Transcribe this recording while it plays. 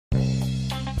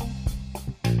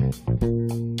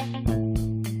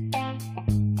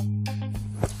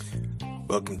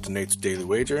Welcome to Nate's Daily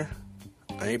Wager.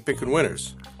 I ain't picking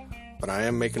winners, but I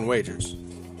am making wagers.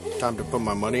 Time to put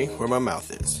my money where my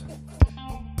mouth is.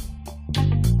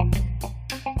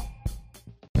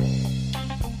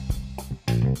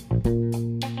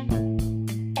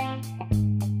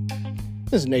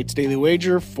 This is Nate's Daily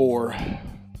Wager for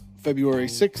February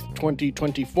 6th,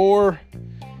 2024.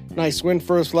 Nice win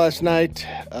for us last night.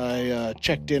 I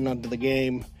checked in onto the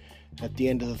game at the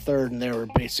end of the third, and they were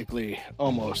basically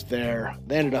almost there.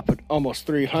 They ended up at almost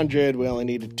 300. We only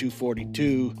needed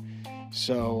 242.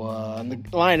 So and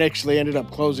the line actually ended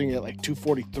up closing at like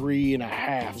 243 and a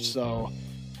half. So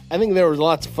I think there was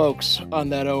lots of folks on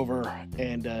that over,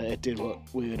 and it did what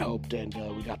we had hoped, and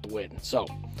we got the win. So,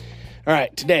 all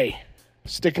right, today,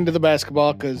 sticking to the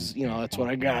basketball because, that's what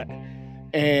I got.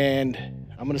 And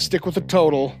I'm going to stick with the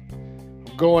total.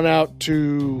 Going out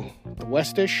to the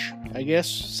westish, I guess,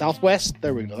 southwest.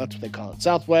 There we go. That's what they call it.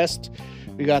 Southwest.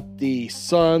 We got the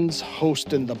Suns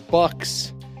hosting the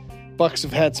Bucks. Bucks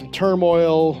have had some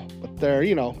turmoil, but they're,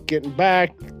 getting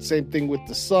back. Same thing with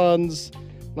the Suns.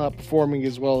 Not performing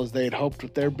as well as they had hoped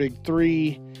with their big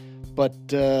three. But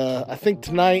I think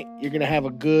tonight you're going to have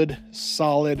a good,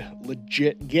 solid,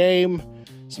 legit game.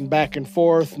 Some back and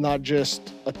forth, not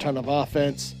just a ton of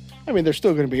offense. I mean, there's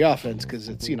still going to be offense because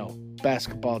it's,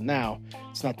 basketball now.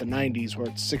 It's not the 90s where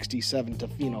it's 67 to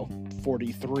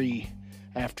 43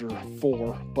 after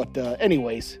 4. But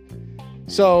anyways,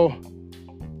 so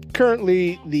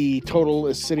currently the total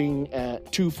is sitting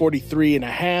at 243 and a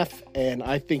half, and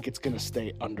I think it's going to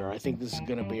stay under. I think this is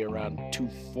going to be around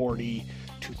 240,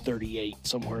 238,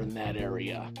 somewhere in that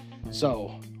area.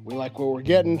 So we like what we're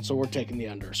getting, so we're taking the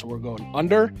under. So we're going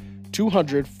under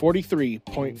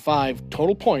 243.5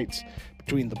 total points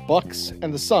between the Bucks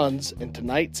and the Suns in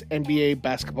tonight's NBA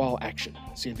basketball action.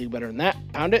 See anything better than that?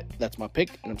 Pound it. That's my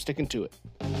pick, and I'm sticking to it.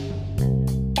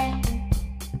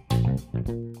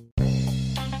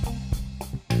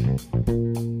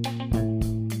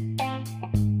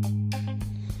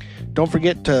 Don't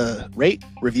forget to rate,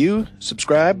 review,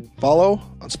 subscribe, follow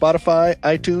on Spotify,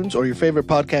 iTunes, or your favorite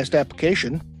podcast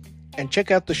application, and check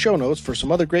out the show notes for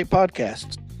some other great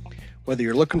podcasts. Whether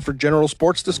you're looking for general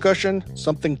sports discussion,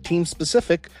 something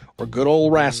team-specific, or good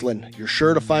old wrestling, you're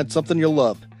sure to find something you'll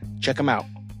love. Check them out.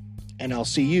 And I'll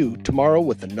see you tomorrow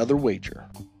with another wager.